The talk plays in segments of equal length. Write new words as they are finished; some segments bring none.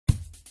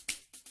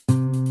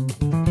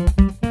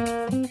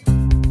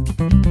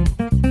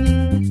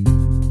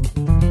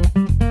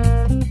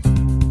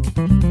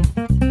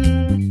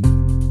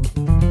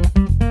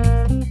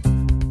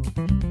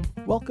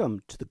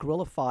the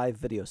Gorilla 5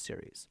 video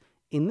series.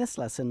 In this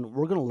lesson,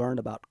 we're going to learn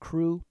about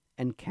crew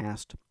and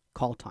cast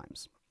call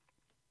times.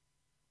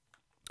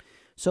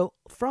 So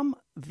from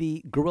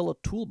the Gorilla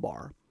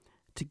toolbar,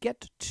 to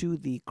get to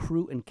the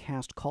crew and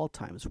cast call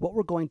times, what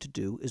we're going to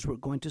do is we're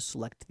going to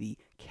select the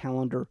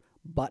calendar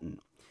button.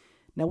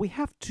 Now we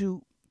have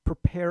to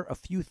prepare a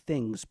few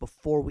things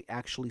before we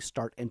actually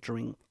start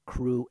entering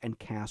crew and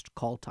cast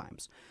call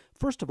times.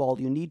 First of all,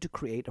 you need to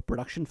create a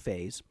production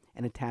phase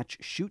and attach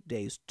shoot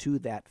days to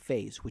that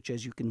phase, which,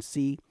 as you can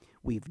see,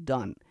 we've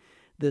done.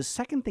 The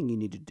second thing you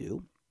need to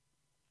do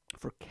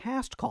for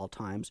cast call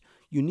times,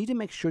 you need to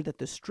make sure that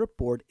the strip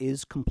board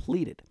is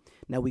completed.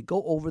 Now, we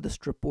go over the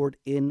strip board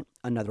in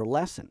another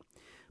lesson,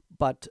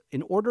 but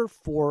in order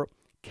for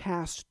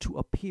cast to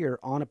appear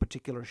on a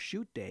particular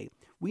shoot day,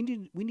 we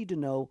need to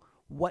know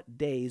what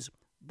days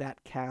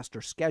that cast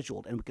are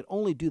scheduled, and we can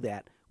only do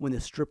that when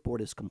the strip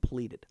board is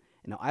completed.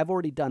 Now, I've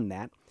already done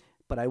that,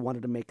 but I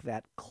wanted to make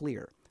that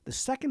clear. The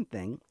second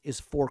thing is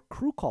for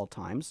crew call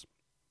times,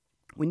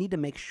 we need to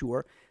make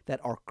sure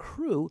that our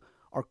crew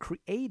are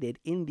created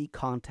in the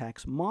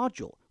contacts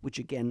module, which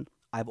again,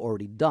 I've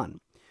already done.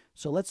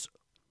 So let's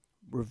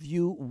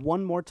review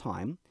one more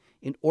time.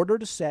 In order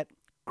to set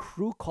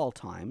crew call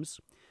times,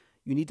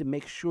 you need to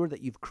make sure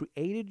that you've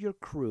created your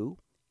crew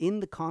in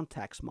the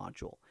contacts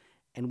module.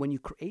 And when you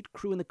create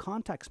crew in the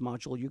contacts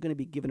module, you're going to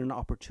be given an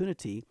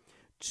opportunity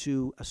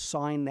to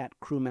assign that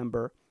crew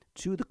member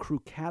to the crew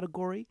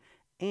category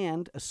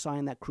and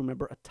assign that crew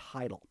member a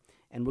title.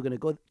 And we're going to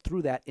go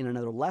through that in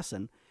another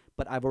lesson,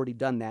 but I've already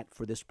done that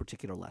for this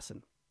particular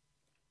lesson.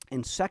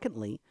 And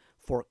secondly,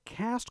 for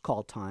cast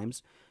call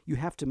times, you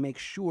have to make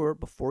sure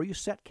before you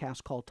set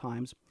cast call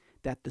times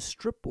that the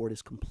strip board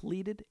is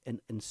completed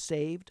and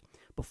saved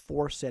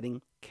before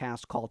setting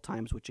cast call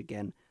times, which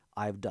again,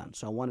 I've done.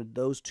 So I wanted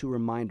those two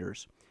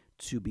reminders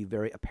to be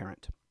very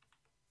apparent.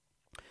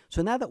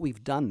 So now that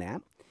we've done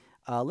that,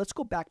 let's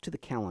go back to the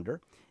calendar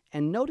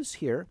and notice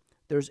here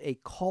there's a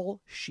call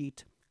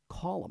sheet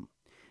column.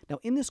 Now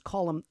in this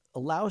column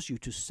allows you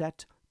to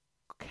set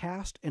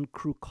cast and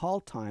crew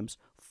call times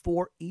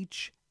for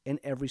each and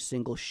every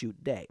single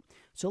shoot day.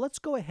 So let's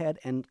go ahead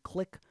and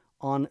click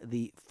on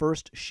the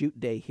first shoot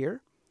day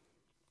here,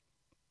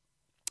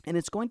 and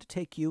it's going to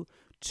take you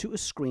to a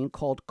screen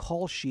called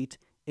Call Sheet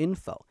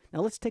Info. Now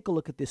let's take a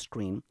look at this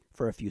screen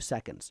for a few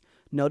seconds.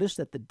 Notice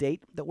that the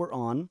date that we're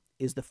on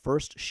is the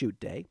first shoot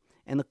day,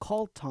 and the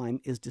call time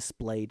is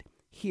displayed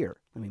here.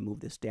 Let me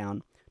move this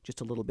down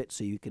just a little bit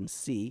so you can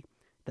see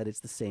that it's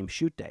the same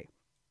shoot day.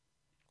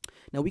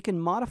 Now we can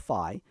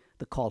modify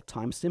the call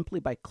time simply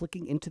by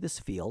clicking into this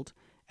field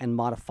and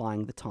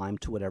modifying the time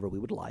to whatever we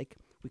would like.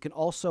 We can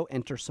also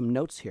enter some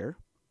notes here.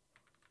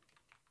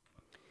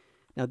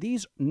 Now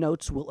these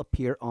notes will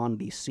appear on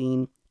the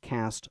Scene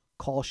Cast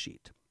call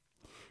sheet.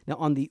 Now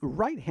on the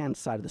right-hand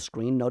side of the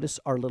screen, notice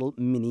our little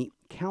mini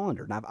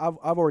calendar. Now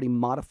I've already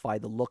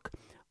modified the look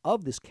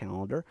of this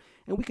calendar,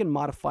 and we can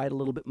modify it a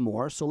little bit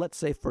more. So let's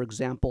say, for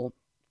example,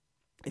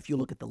 if you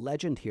look at the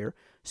legend here,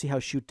 see how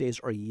shoot days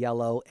are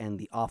yellow and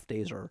the off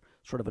days are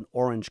sort of an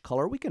orange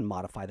color. We can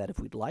modify that if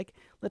we'd like.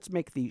 Let's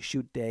make the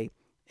shoot day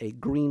a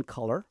green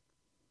color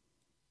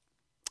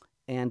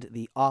and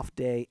the off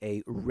day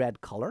a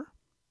red color.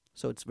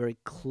 So it's very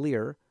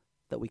clear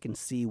that we can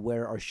see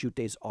where our shoot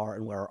days are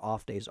and where our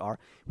off days are.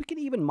 We can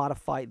even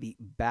modify the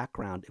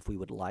background if we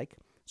would like.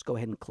 Let's go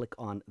ahead and click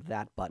on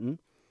that button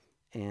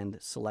and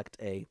select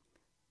a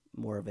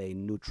more of a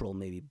neutral,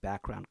 maybe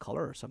background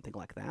color or something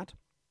like that.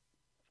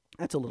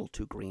 That's a little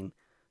too green.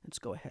 Let's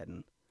go ahead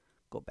and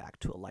go back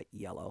to a light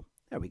yellow.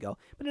 There we go.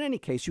 But in any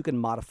case, you can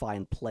modify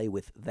and play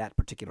with that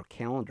particular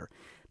calendar.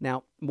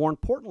 Now, more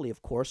importantly,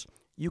 of course,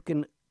 you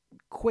can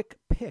quick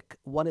pick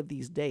one of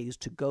these days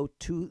to go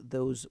to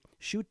those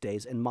shoot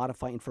days and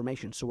modify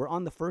information. So we're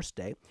on the first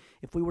day.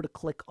 If we were to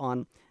click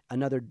on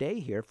another day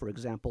here, for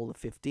example, the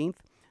 15th,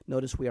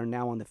 notice we are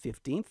now on the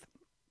 15th,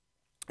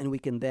 and we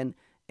can then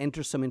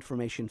enter some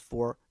information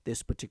for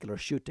this particular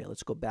shoot day.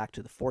 Let's go back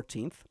to the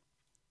 14th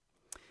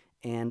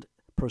and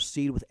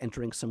proceed with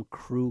entering some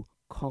crew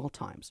call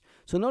times.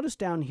 So notice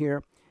down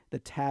here, the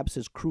tab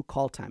says crew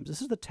call times.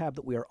 This is the tab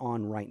that we are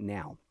on right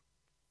now.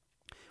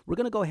 We're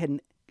going to go ahead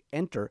and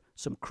enter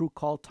some crew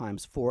call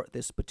times for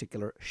this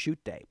particular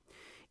shoot day.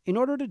 In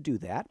order to do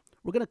that,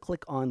 we're going to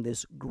click on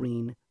this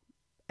green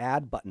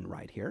add button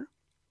right here,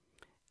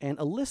 and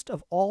a list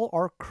of all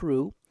our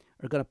crew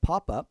are going to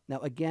pop up. Now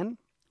again,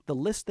 the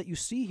list that you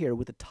see here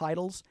with the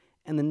titles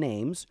and the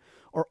names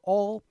are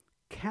all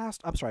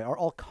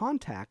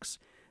contacts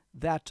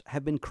that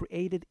have been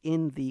created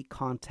in the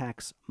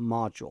contacts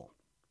module.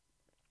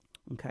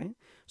 Okay,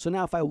 so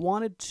now if I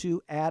wanted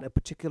to add a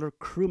particular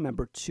crew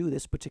member to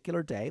this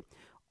particular day,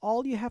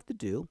 all you have to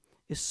do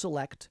is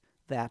select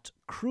that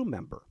crew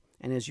member.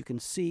 And as you can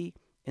see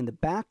in the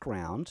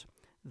background,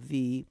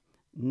 the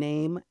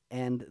name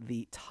and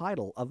the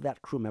title of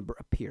that crew member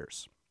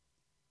appears.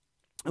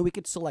 And we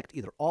could select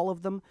either all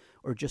of them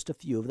or just a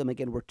few of them.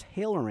 Again, we're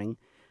tailoring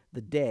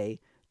the day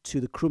to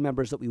the crew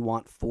members that we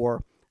want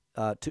for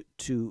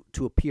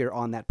to appear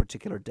on that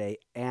particular day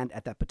and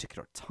at that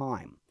particular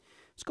time.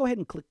 Let's go ahead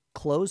and click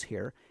close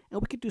here, and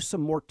we could do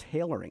some more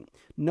tailoring.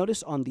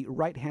 Notice on the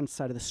right-hand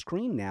side of the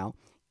screen now,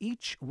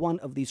 each one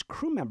of these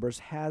crew members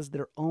has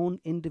their own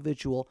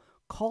individual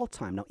call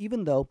time. Now,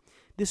 even though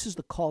this is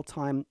the call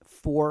time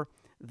for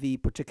the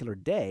particular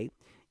day,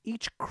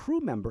 each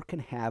crew member can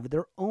have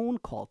their own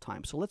call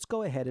time. So let's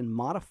go ahead and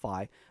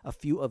modify a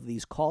few of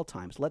these call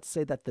times. Let's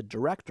say that the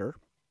director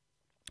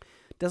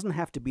doesn't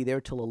have to be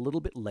there till a little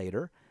bit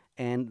later,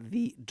 and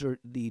the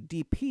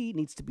DP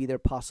needs to be there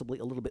possibly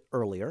a little bit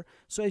earlier.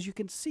 So as you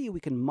can see, we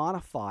can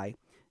modify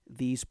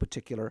these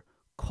particular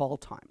call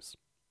times.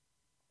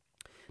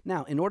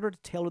 Now, in order to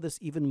tailor this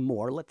even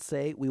more, let's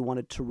say we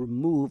wanted to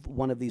remove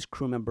one of these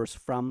crew members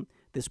from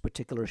this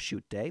particular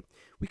shoot day.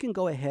 We can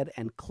go ahead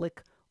and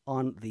click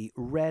on the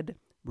red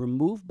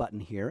remove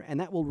button here, and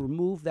that will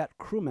remove that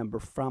crew member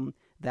from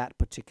that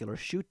particular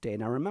shoot day.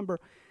 Now remember,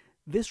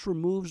 this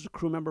removes the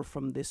crew member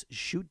from this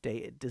shoot day.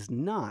 It does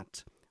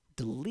not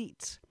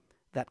delete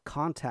that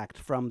contact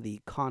from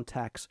the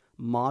contacts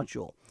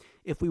module.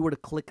 If we were to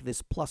click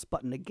this plus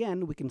button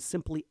again, we can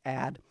simply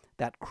add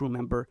that crew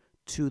member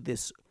to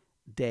this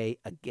day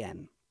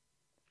again.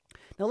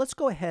 Now let's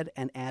go ahead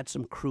and add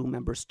some crew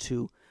members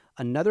to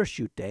another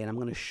shoot day, and I'm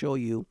going to show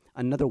you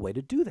another way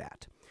to do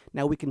that.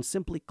 Now we can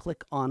simply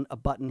click on a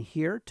button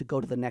here to go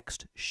to the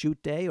next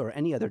shoot day, or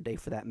any other day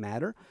for that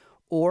matter,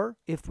 or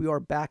if we are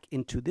back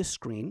into this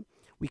screen,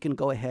 we can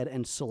go ahead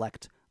and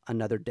select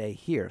another day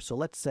here. So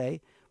let's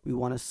say we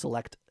want to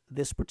select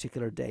this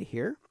particular day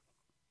here,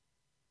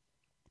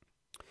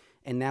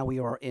 and now we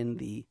are in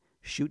the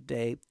shoot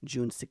day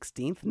June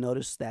 16th.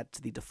 Notice that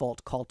the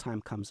default call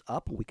time comes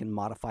up, and we can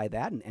modify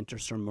that and enter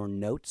some more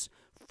notes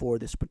for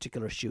this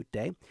particular shoot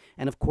day.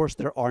 And of course,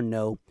 there are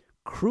no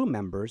crew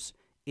members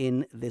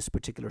in this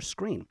particular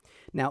screen.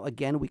 Now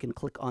again, we can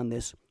click on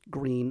this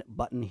green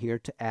button here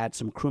to add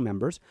some crew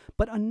members,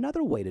 but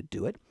another way to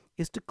do it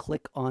is to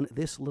click on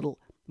this little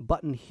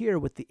button here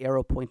with the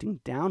arrow pointing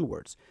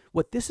downwards.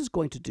 What this is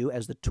going to do,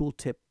 as the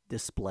tooltip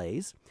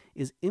displays,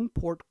 is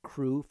import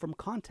crew from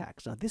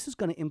contacts. Now this is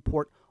going to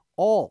import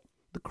all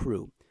the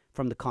crew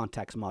from the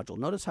contacts module.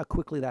 Notice how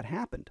quickly that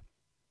happened.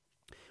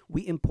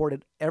 We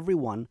imported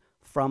everyone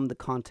from the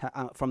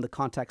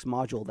contacts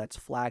module that's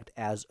flagged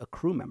as a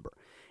crew member.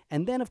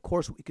 And then, of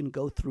course, we can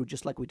go through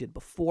just like we did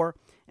before,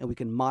 and we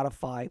can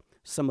modify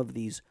some of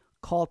these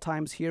call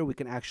times here. We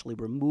can actually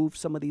remove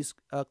some of these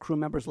crew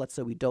members. Let's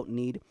say we don't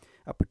need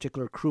a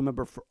particular crew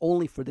member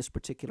only for this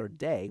particular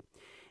day.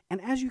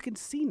 And as you can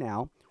see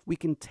now, we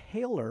can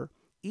tailor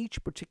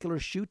each particular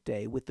shoot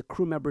day with the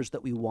crew members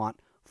that we want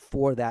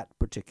for that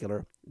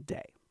particular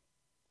day.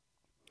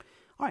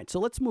 All right, so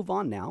let's move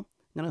on now.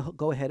 I'm going to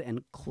go ahead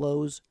and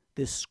close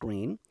this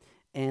screen,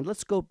 and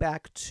let's go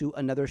back to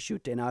another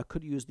shoot day. Now, I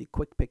could use the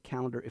Quick Pick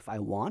calendar if I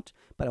want,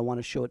 but I want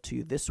to show it to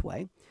you this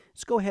way.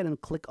 Let's go ahead and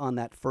click on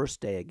that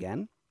first day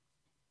again,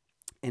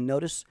 and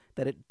notice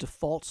that it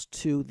defaults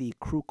to the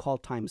Crew Call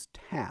Times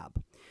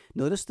tab.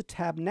 Notice the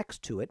tab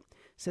next to it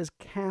says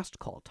Cast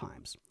Call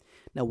Times.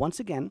 Now, once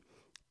again,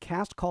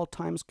 Cast Call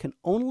Times can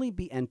only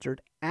be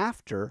entered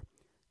after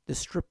the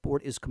strip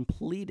board is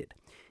completed.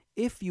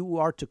 If you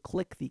are to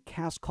click the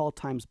Cast Call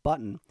Times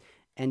button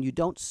and you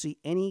don't see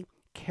any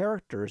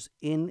characters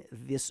in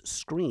this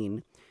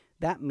screen,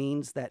 that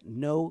means that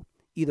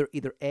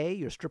either A,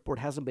 your strip board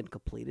hasn't been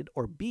completed,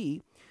 or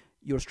B,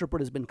 your strip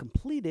board has been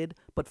completed,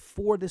 but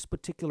for this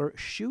particular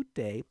shoot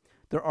day,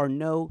 there are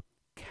no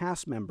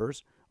cast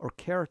members or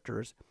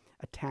characters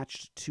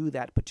attached to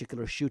that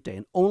particular shoot day,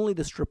 and only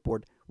the strip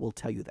board will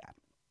tell you that.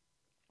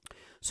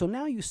 So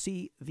now you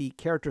see the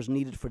characters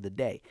needed for the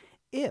day.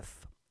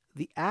 If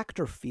the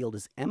actor field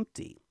is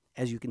empty,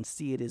 as you can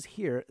see it is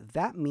here,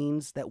 that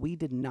means that we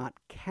did not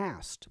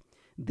cast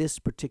this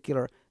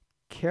particular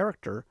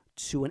character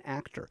to an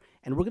actor.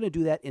 And we're going to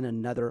do that in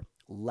another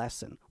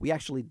lesson. We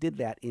actually did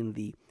that in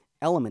the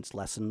elements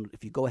lesson.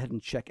 If you go ahead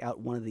and check out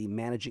one of the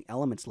managing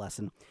elements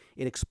lesson,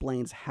 it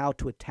explains how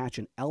to attach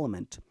an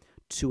element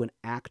to an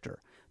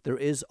actor. There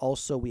is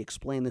also, we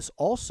explain this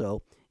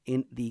also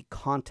in the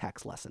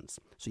contacts lessons.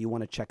 So you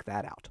want to check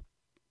that out.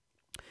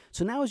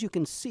 So now, as you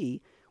can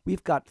see,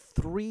 we've got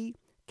 3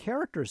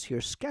 characters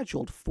here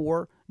scheduled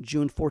for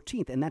June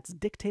 14th, and that's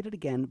dictated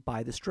again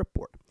by the strip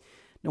board.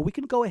 Now we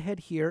can go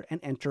ahead here and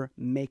enter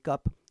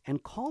makeup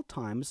and call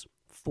times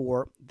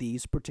for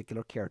these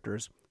particular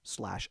characters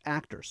 /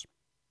 actors.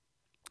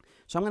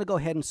 So I'm going to go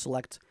ahead and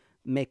select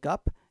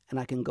makeup, and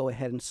I can go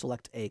ahead and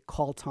select a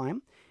call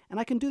time, and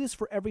I can do this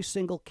for every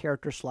single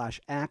character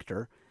 /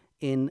 actor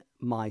in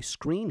my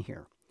screen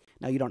here.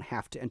 Now you don't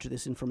have to enter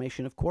this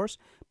information, of course,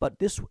 but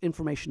this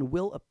information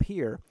will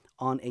appear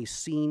on a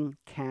scene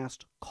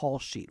cast call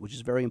sheet, which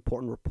is a very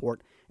important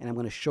report, and I'm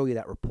going to show you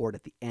that report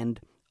at the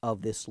end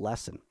of this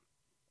lesson.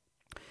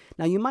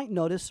 Now you might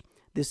notice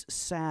this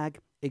SAG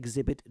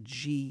Exhibit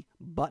G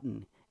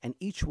button, and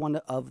each one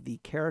of the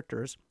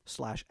characters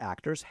 /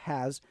 actors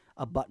has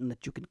a button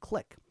that you can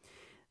click.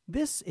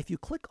 This, if you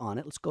click on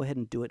it, let's go ahead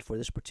and do it for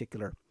this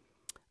particular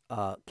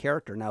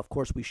character. Now, of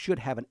course, we should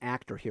have an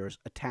actor here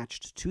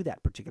attached to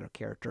that particular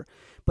character,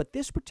 but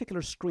this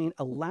particular screen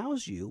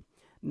allows you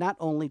not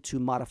only to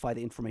modify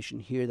the information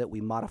here that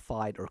we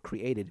modified or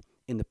created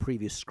in the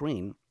previous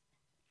screen,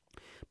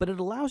 but it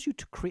allows you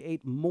to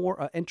create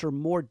more, enter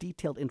more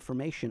detailed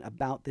information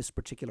about this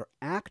particular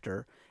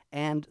actor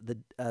and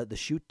the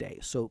shoot day.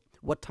 So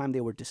what time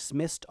they were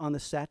dismissed on the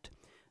set,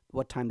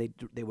 what time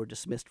they were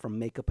dismissed from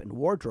makeup and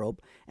wardrobe.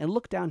 And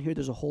look down here,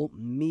 there's a whole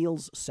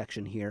meals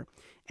section here,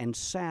 and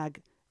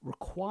SAG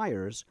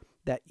requires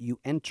that you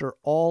enter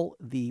all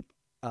the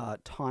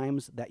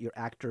times that your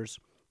actors,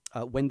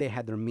 when they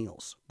had their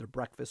meals, their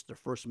breakfast, their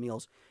first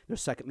meals, their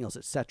second meals,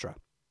 etc.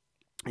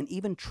 And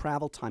even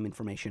travel time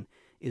information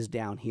is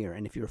down here.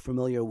 And if you're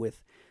familiar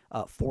with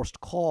forced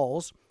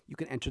calls, you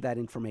can enter that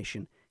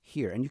information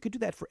here. And you could do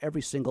that for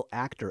every single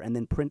actor and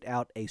then print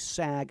out a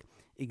SAG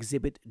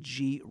Exhibit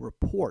G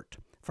report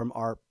from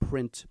our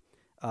print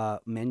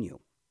menu.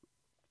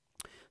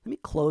 Let me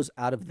close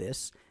out of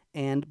this.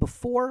 And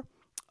before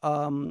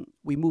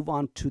we move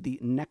on to the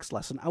next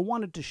lesson, I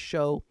wanted to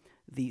show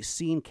the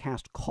scene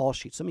cast call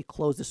sheet. So let me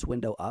close this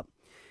window up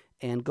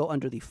and go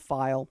under the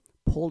File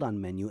pull-down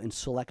menu and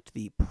select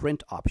the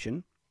Print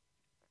option.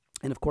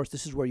 And of course,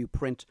 this is where you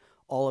print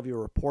all of your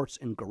reports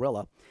in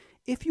Gorilla.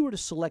 If you were to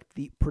select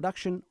the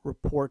Production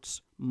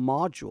Reports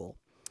module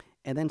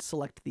and then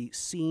select the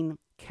Scene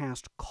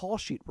Cast Call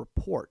Sheet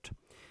report,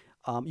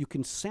 you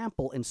can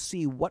sample and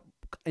see what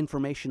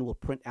information will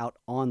print out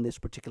on this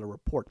particular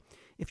report.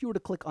 If you were to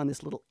click on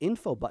this little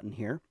Info button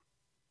here,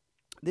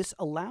 this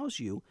allows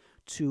you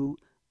to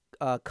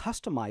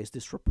customize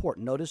this report.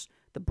 Notice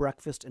the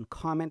breakfast and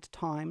comment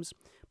times,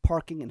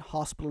 parking and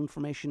hospital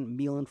information,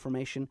 meal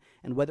information,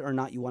 and whether or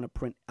not you want to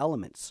print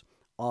elements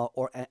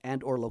or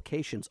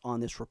locations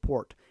on this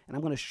report. And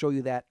I'm going to show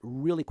you that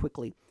really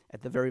quickly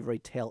at the very, very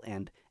tail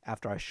end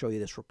after I show you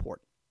this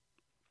report.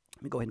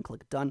 Let me go ahead and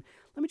click Done.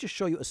 Let me just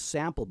show you a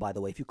sample, by the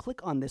way. If you click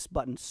on this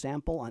button,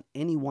 Sample, on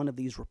any one of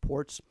these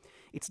reports,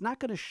 it's not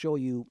going to show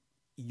you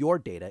your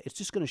data. It's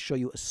just going to show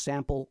you a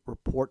sample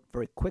report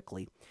very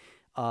quickly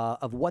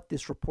of what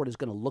this report is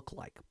going to look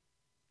like.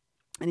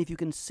 And if you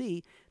can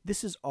see,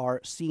 this is our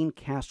Scene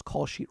Cast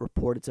Call Sheet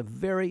report. It's a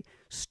very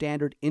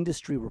standard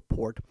industry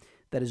report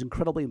that is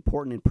incredibly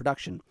important in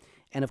production.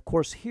 And of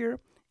course, here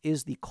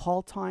is the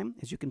call time,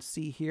 as you can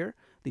see here,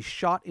 the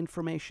shot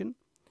information,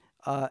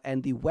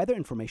 and the weather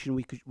information,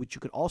 which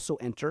you could also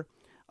enter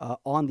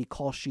on the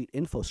call sheet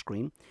info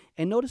screen.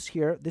 And notice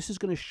here, this is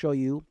going to show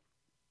you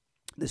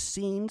the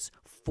scenes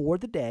for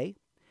the day,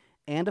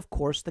 and of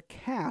course the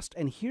cast.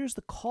 And here's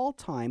the call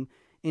time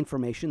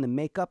information, the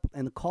makeup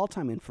and the call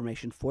time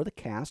information for the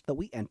cast that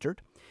we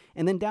entered.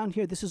 And then down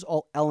here, this is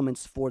all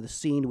elements for the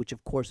scene, which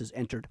of course is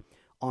entered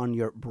on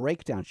your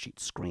breakdown sheet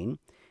screen.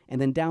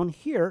 And then down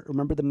here,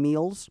 remember the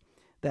meals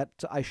that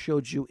I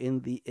showed you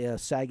in the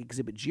SAG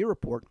Exhibit G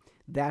report,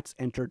 that's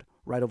entered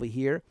right over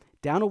here.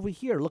 Down over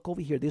here, look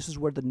over here, this is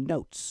where the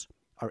notes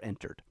are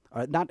entered.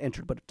 Not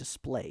entered, but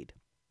displayed.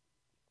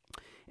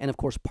 And of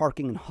course,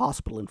 parking and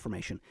hospital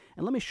information.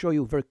 And let me show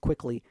you very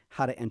quickly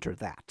how to enter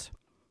that.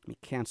 Let me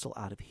cancel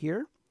out of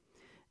here.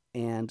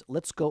 And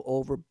let's go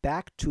over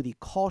back to the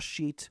call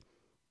sheet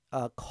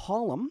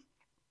column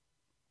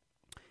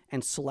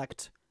and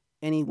select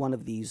any one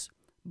of these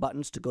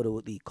buttons to go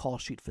to the call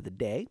sheet for the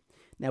day.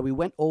 Now, we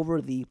went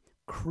over the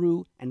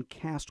crew and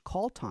cast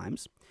call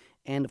times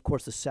and, of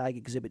course, the SAG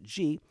Exhibit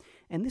G.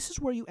 And this is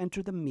where you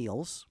enter the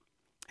meals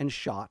and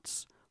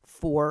shots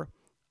for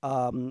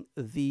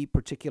the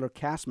particular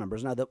cast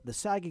members. Now, the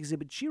SAG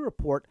Exhibit G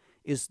report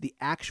is the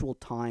actual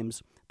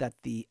times that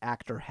the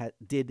actor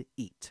did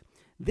eat.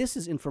 This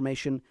is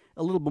information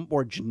a little bit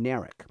more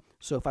generic.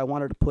 So if I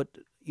wanted to put,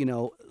 you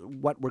know,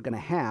 what we're going to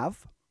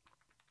have,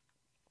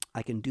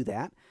 I can do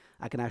that.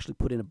 I can actually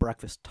put in a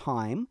breakfast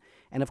time.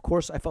 And of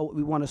course, if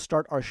we want to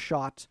start our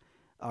shot,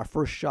 our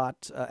first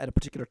shot at a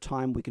particular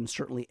time, we can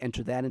certainly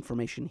enter that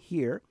information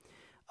here.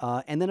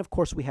 And then, of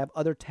course, we have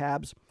other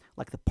tabs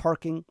like the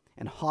parking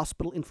and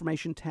hospital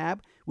information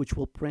tab, which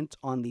will print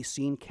on the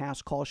scene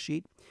cast call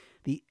sheet,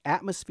 the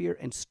atmosphere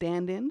and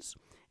stand-ins.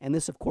 And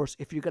this, of course,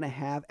 if you're going to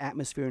have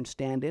atmosphere and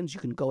stand-ins, you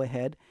can go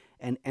ahead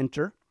and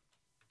enter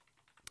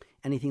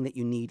anything that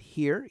you need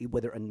here,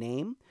 whether a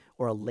name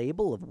or a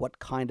label of what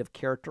kind of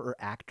character or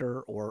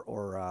actor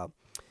or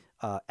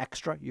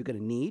extra you're going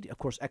to need. Of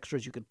course,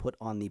 extras you can put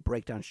on the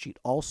breakdown sheet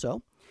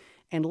also.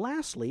 And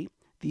lastly,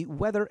 the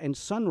weather and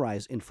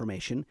sunrise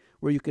information,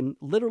 where you can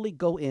literally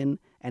go in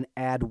and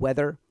add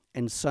weather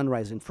and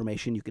sunrise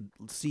information. You could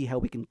see how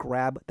we can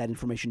grab that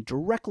information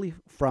directly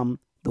from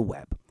the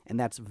web. And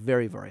that's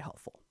very, very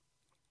helpful.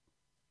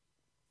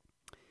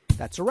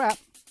 That's a wrap.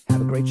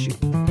 Have a great shoot.